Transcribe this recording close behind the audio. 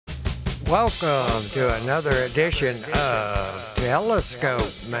Welcome to another edition of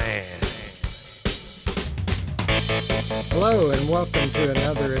TelescopeMan. Hello and welcome to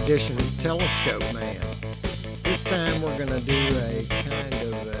another edition of TelescopeMan. This time we're going to do a kind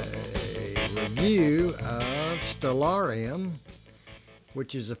of a review of Stellarium,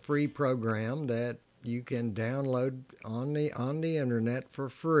 which is a free program that you can download on the internet for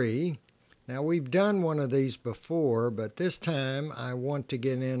free. Now, we've done one of these before, but this time I want to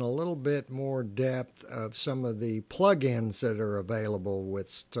get in a little bit more depth of some of the plugins that are available with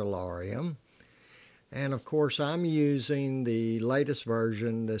Stellarium. And of course, I'm using the latest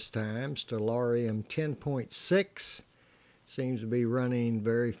version this time, Stellarium 10.6. Seems to be running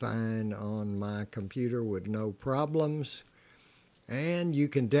very fine on my computer with no problems. And you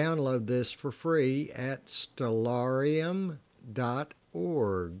can download this for free at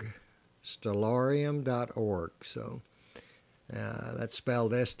stellarium.org. Stellarium.org. So that's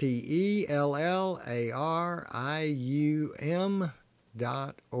spelled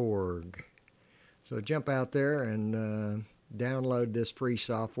STELLARIUM.org. So jump out there and download this free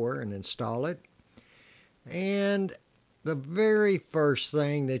software and install it. And the very first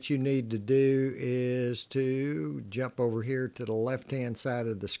thing that you need to do is to jump over here to the left-hand side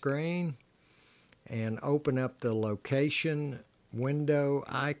of the screen and open up the location window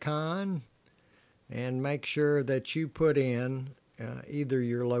icon and make sure that you put in either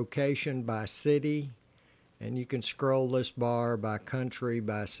your location by city, and you can scroll this bar by country,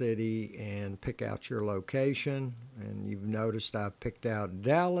 by city, and pick out your location. And you've noticed I've picked out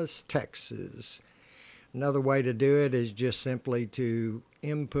Dallas, Texas. Another way to do it is just simply to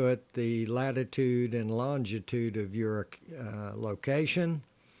input the latitude and longitude of your location.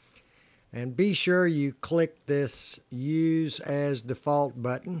 And be sure you click this Use as Default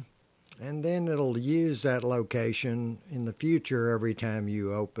button, and then it'll use that location in the future every time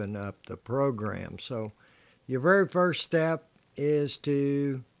you open up the program. So your very first step is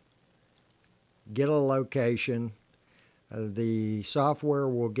to get a location. The software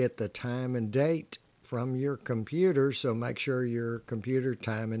will get the time and date from your computer, so make sure your computer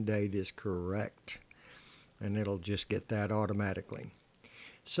time and date is correct, and it'll just get that automatically.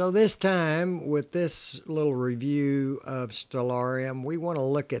 So this time, with this little review of Stellarium, we want to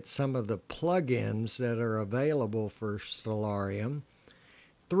look at some of the plugins that are available for Stellarium,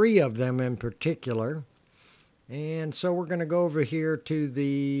 3 of them in particular. And so we're going to go over here to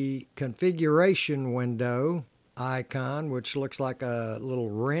the configuration window icon, which looks like a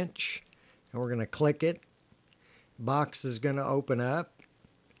little wrench, and we're going to click it. Box is going to open up.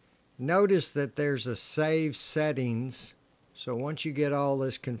 Notice that there's a Save Settings. So once you get all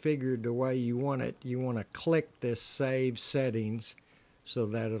this configured the way you want it, you want to click this Save Settings so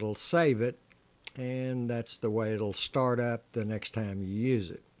that it'll save it, and that's the way it'll start up the next time you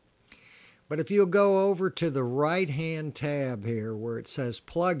use it. But if you'll go over to the right-hand tab here where it says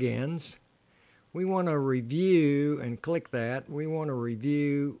Plugins, we want to review, and click that. We want to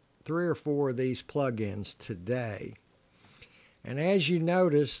review 3 or 4 of these plugins today. And as you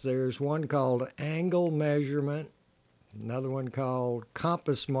notice, there's one called Angle Measurement, another one called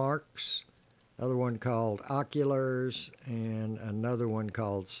Compass Marks, another one called Oculars, and another one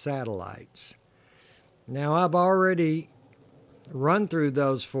called Satellites. Now, I've already run through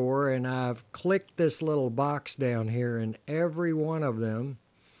those 4, and I've clicked this little box down here in every one of them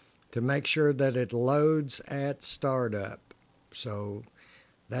to make sure that it loads at startup. So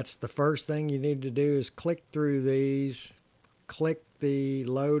that's the first thing you need to do, is click through these, click the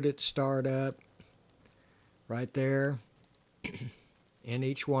Load at Startup right there in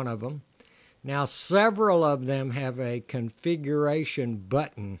each one of them. Now, several of them have a configuration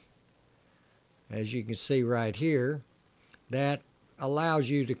button, as you can see right here, that allows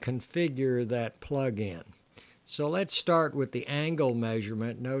you to configure that plugin. So let's start with the angle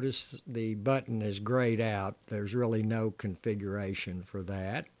measurement. Notice the button is grayed out. There's really no configuration for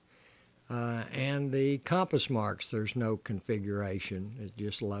that. And the compass marks, there's no configuration. It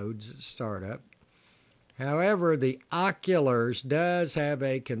just loads at startup. However, the Oculars does have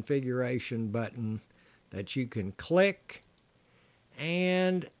a configuration button that you can click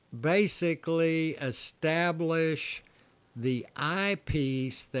and basically establish the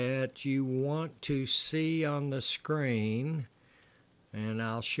eyepiece that you want to see on the screen. And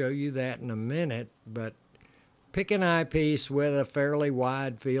I'll show you that in a minute, but pick an eyepiece with a fairly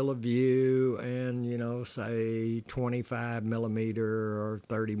wide field of view and, say 25 millimeter or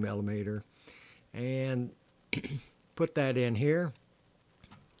 30 millimeter. And put that in here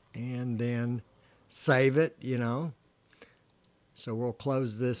and then save it, So we'll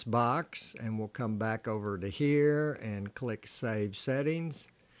close this box and we'll come back over to here and click Save Settings.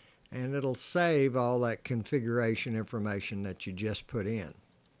 and it'll save all that configuration information that you just put in.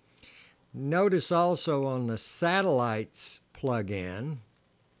 Notice also on the satellites plugin,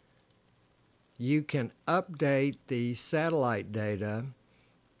 you can update the satellite data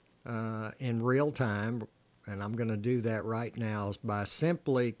in real time, and I'm going to do that right now by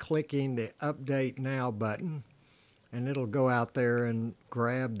simply clicking the Update Now button, and it'll go out there and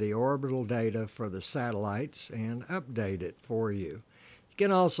grab the orbital data for the satellites and update it for you. You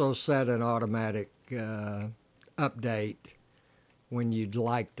can also set an automatic update when you'd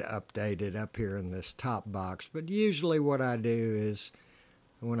like to update it up here in this top box, but usually what I do is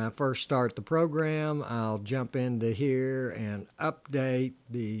when I first start the program, I'll jump into here and update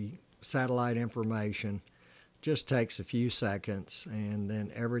the satellite information. Just takes a few seconds, and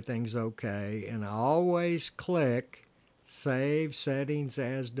then everything's okay. And I always click Save Settings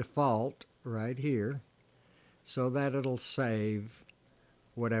as Default right here so that it'll save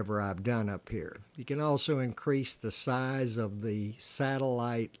whatever I've done up here. You can also increase the size of the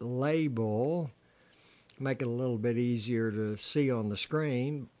satellite label, make it a little bit easier to see on the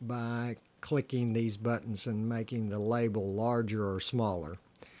screen by clicking these buttons and making the label larger or smaller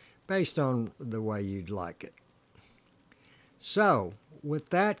based on the way you'd like it. So with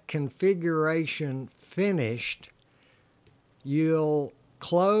that configuration finished, you'll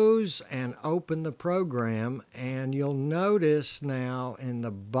close and open the program, and you'll notice now in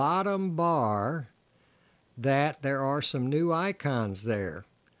the bottom bar that there are some new icons there.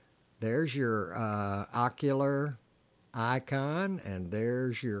 There's your ocular icon, and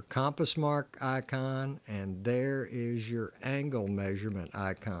there's your compass mark icon, and there is your angle measurement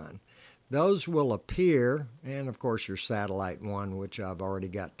icon. Those will appear, and of course your satellite one, which I've already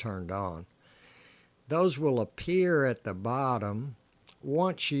got turned on. Those will appear at the bottom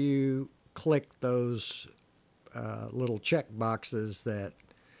once you click those little check boxes that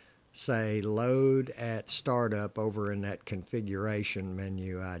say load at startup over in that configuration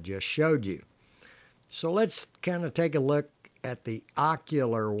menu I just showed you. So let's kind of take a look at the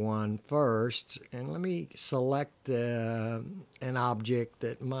ocular one first, and let me select an object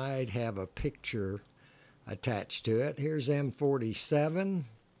that might have a picture attached to it. Here's M47.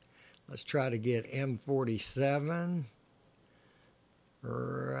 Let's try to get M47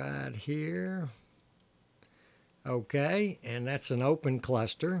 right here. Okay, and that's an open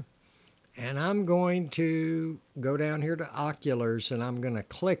cluster. And I'm going to go down here to oculars, and I'm going to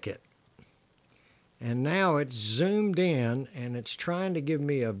click it. And now it's zoomed in, and it's trying to give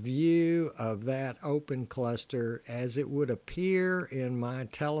me a view of that open cluster as it would appear in my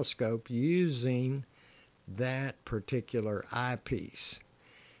telescope using that particular eyepiece.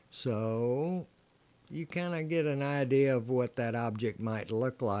 So you kind of get an idea of what that object might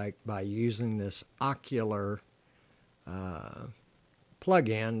look like by using this ocular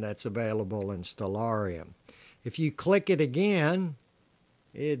plugin that's available in Stellarium. If you click it again,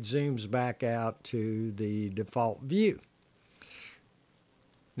 it zooms back out to the default view.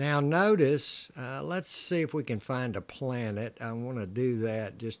 Now notice, let's see if we can find a planet. I want to do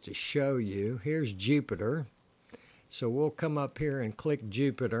that just to show you. Here's Jupiter. So we'll come up here and click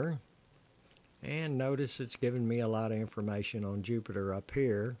Jupiter. And notice it's giving me a lot of information on Jupiter up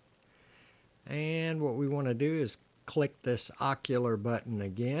here. And what we want to do is click this ocular button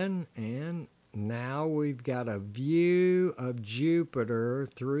again, and now we've got a view of Jupiter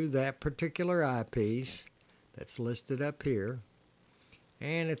through that particular eyepiece that's listed up here,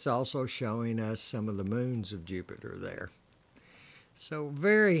 and it's also showing us some of the moons of Jupiter there. So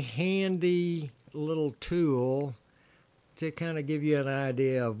very handy little tool to kind of give you an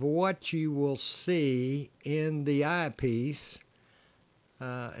idea of what you will see in the eyepiece,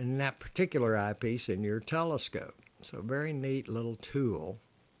 in that particular eyepiece in your telescope. So very neat little tool.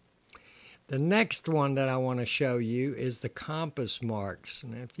 The next one that I want to show you is the compass marks.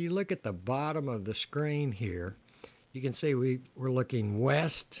 And if you look at the bottom of the screen here, you can see we're looking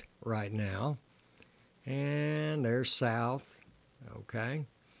west right now. And there's south. Okay.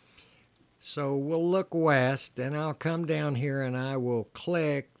 So we'll look west, and I'll come down here and I will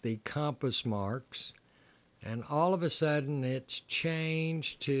click the compass marks. And all of a sudden it's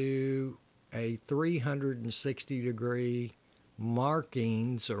changed to a 360-degree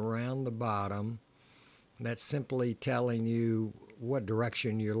markings around the bottom. That's simply telling you what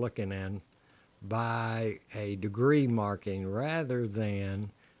direction you're looking in by a degree marking rather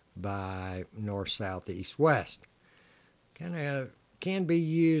than by north, south, east, west. Kind of can be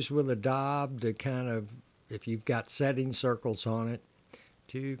used with a knob to kind of, if you've got setting circles on it,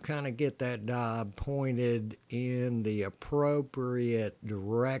 to kind of get that knob pointed in the appropriate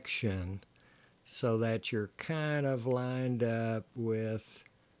direction so that you're kind of lined up with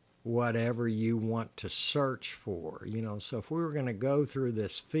whatever you want to search for. So if we were going to go through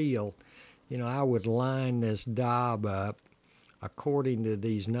this field, I would line this knob up according to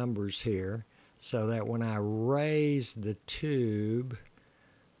these numbers here, so that when I raise the tube,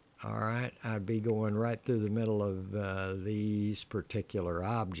 all right, I'd be going right through the middle of these particular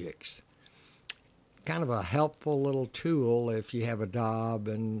objects. Kind of a helpful little tool if you have a knob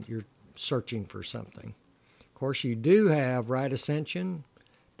and you're searching for something. Of course, you do have right ascension,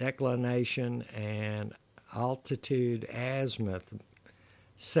 declination, and altitude azimuth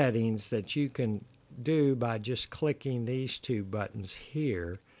settings that you can do by just clicking these two buttons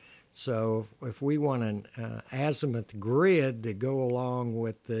here. So if we want an azimuth grid to go along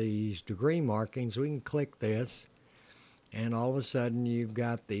with these degree markings, we can click this, and all of a sudden you've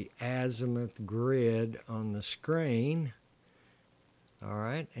got the azimuth grid on the screen. All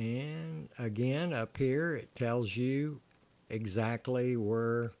right, and again up here it tells you exactly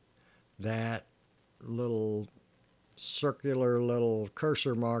where that little circular little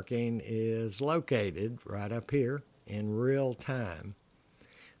cursor marking is located, right up here in real time.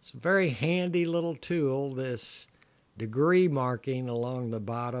 It's a very handy little tool, this degree marking along the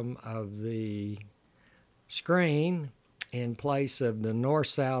bottom of the screen in place of the north,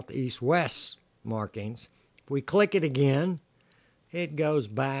 south, east, west markings. If we click it again, it goes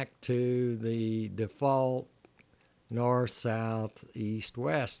back to the default north, south, east,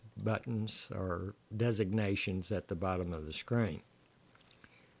 west buttons or designations at the bottom of the screen.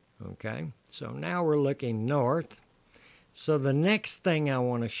 Okay, so now we're looking north. So the next thing I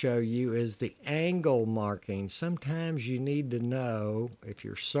want to show you is the angle marking. Sometimes you need to know if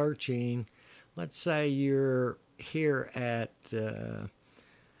you're searching, let's say you're here at,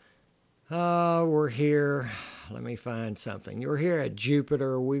 we're here, let me find something. You're here at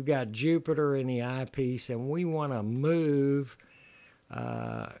Jupiter. We've got Jupiter in the eyepiece, and we want to move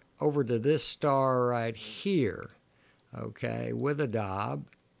over to this star right here, okay, with a knob,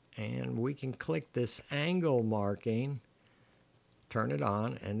 and we can click this angle marking, turn it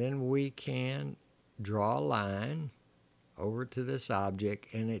on, and then we can draw a line over to this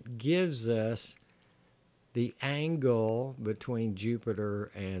object, and it gives us the angle between Jupiter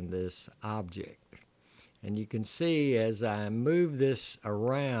and this object. And you can see as I move this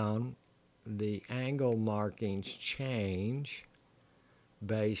around, the angle markings change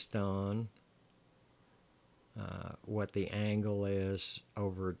based on what the angle is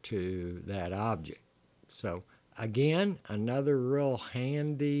over to that object. So again, another real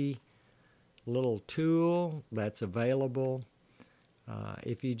handy little tool that's available.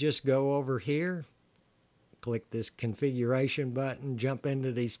 If you just go over here, click this configuration button, jump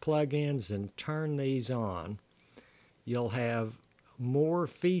into these plugins and turn these on, you'll have more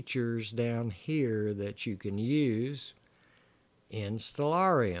features down here that you can use in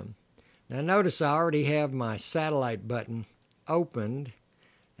Stellarium. Now notice I already have my satellite button opened,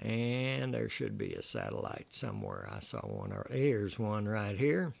 and there should be a satellite somewhere. I saw one. Here's one right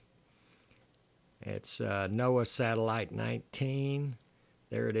here. It's NOAA Satellite 19.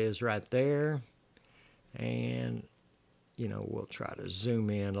 There it is right there. And, we'll try to zoom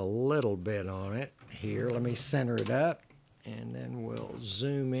in a little bit on it here. Let me center it up, and then we'll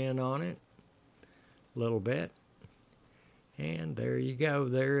zoom in on it a little bit. And there you go.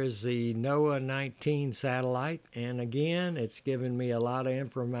 There is the NOAA 19 satellite. And again, it's given me a lot of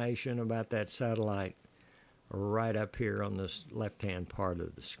information about that satellite right up here on this left-hand part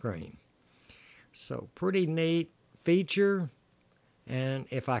of the screen. So pretty neat feature. And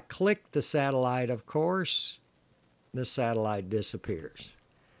if I click the satellite, of course, the satellite disappears.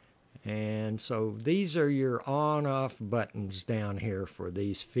 And so these are your on-off buttons down here for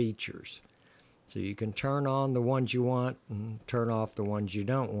these features. So you can turn on the ones you want and turn off the ones you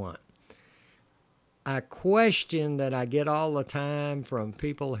don't want. A question that I get all the time from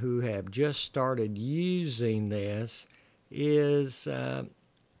people who have just started using this is, I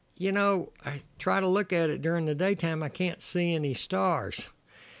try to look at it during the daytime, I can't see any stars.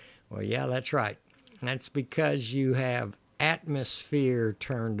 Well, yeah, that's right. That's because you have atmosphere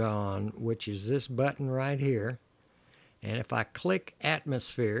turned on, which is this button right here. And if I click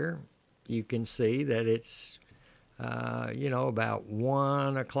atmosphere, you can see that it's, about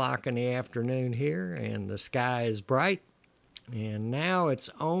 1 o'clock in the afternoon here, and the sky is bright. And now it's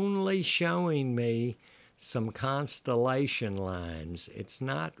only showing me some constellation lines. It's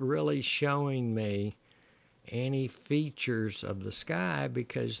not really showing me any features of the sky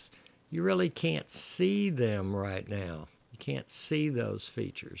because you really can't see them right now. You can't see those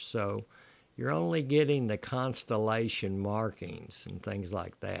features. So you're only getting the constellation markings and things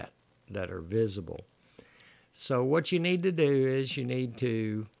like that that are visible. So what you need to do is you need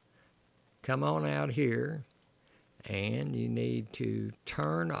to come on out here, and you need to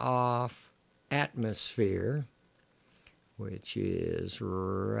turn off atmosphere, which is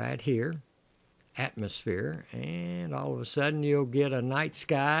right here, atmosphere, and all of a sudden you'll get a night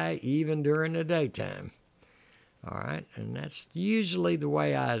sky even during the daytime. All right, and that's usually the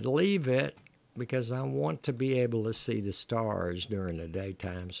way I leave it, because I want to be able to see the stars during the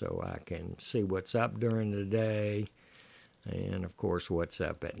daytime so I can see what's up during the day and, of course, what's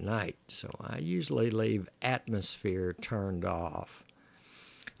up at night. So I usually leave atmosphere turned off.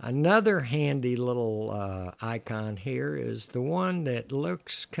 Another handy little icon here is the one that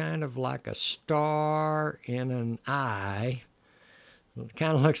looks kind of like a star in an eye. It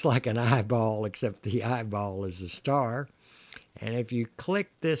kind of looks like an eyeball, except the eyeball is a star. And if you click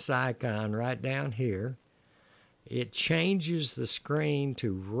this icon right down here, it changes the screen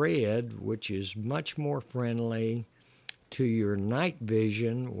to red, which is much more friendly to your night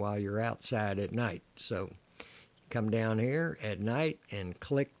vision while you're outside at night. So come down here at night and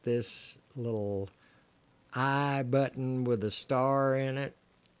click this little eye button with a star in it,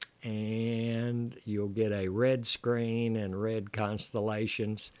 and you'll get a red screen and red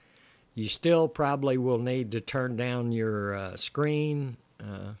constellations. You still probably will need to turn down your screen,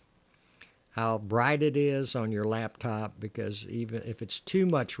 how bright it is on your laptop, because even if it's too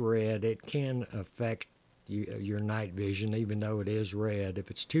much red, it can affect your night vision, even though it is red. If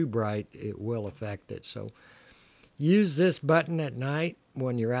it's too bright, it will affect it. So use this button at night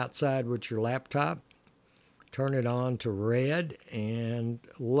when you're outside with your laptop. Turn it on to red and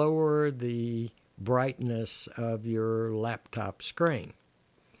lower the brightness of your laptop screen.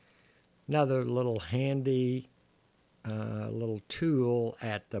 Another little handy little tool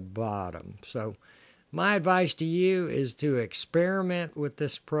at the bottom. So my advice to you is to experiment with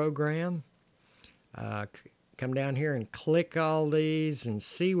this program. Come down here and click all these and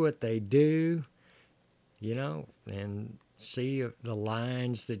see what they do, you know, and see the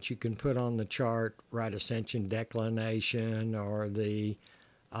lines that you can put on the chart, right ascension declination, or the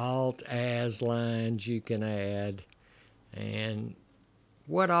alt-as lines you can add, and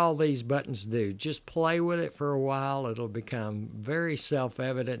what all these buttons do. Just play with it for a while. It'll become very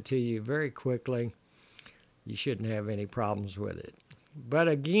self-evident to you very quickly. You shouldn't have any problems with it. But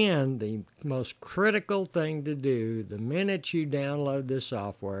again, the most critical thing to do the minute you download this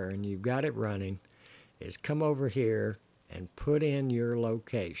software and you've got it running is come over here and put in your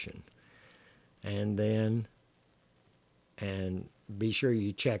location. And then be sure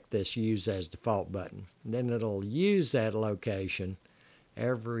you check this Use as Default button. Then it'll use that location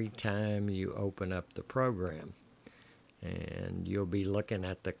every time you open up the program. And you'll be looking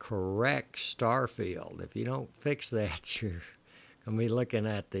at the correct star field. If you don't fix that, you're going to be looking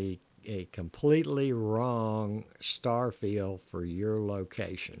at a completely wrong star field for your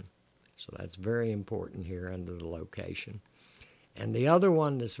location. So that's very important here under the location. And the other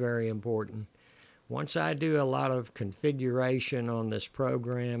one that's very important, once I do a lot of configuration on this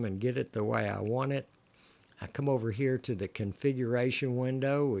program and get it the way I want it, I come over here to the configuration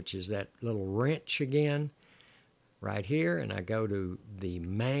window, which is that little wrench again, right here, and I go to the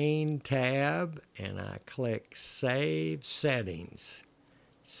main tab and I click Save Settings.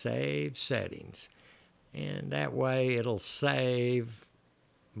 Save Settings. And that way it'll save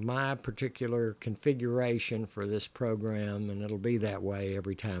my particular configuration for this program, and it'll be that way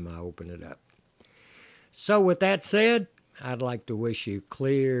every time I open it up. So with that said, I'd like to wish you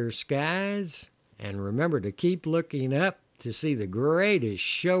clear skies, and remember to keep looking up to see the greatest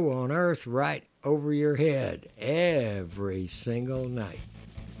show on earth right over your head every single night.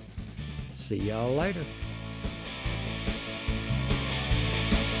 See y'all later.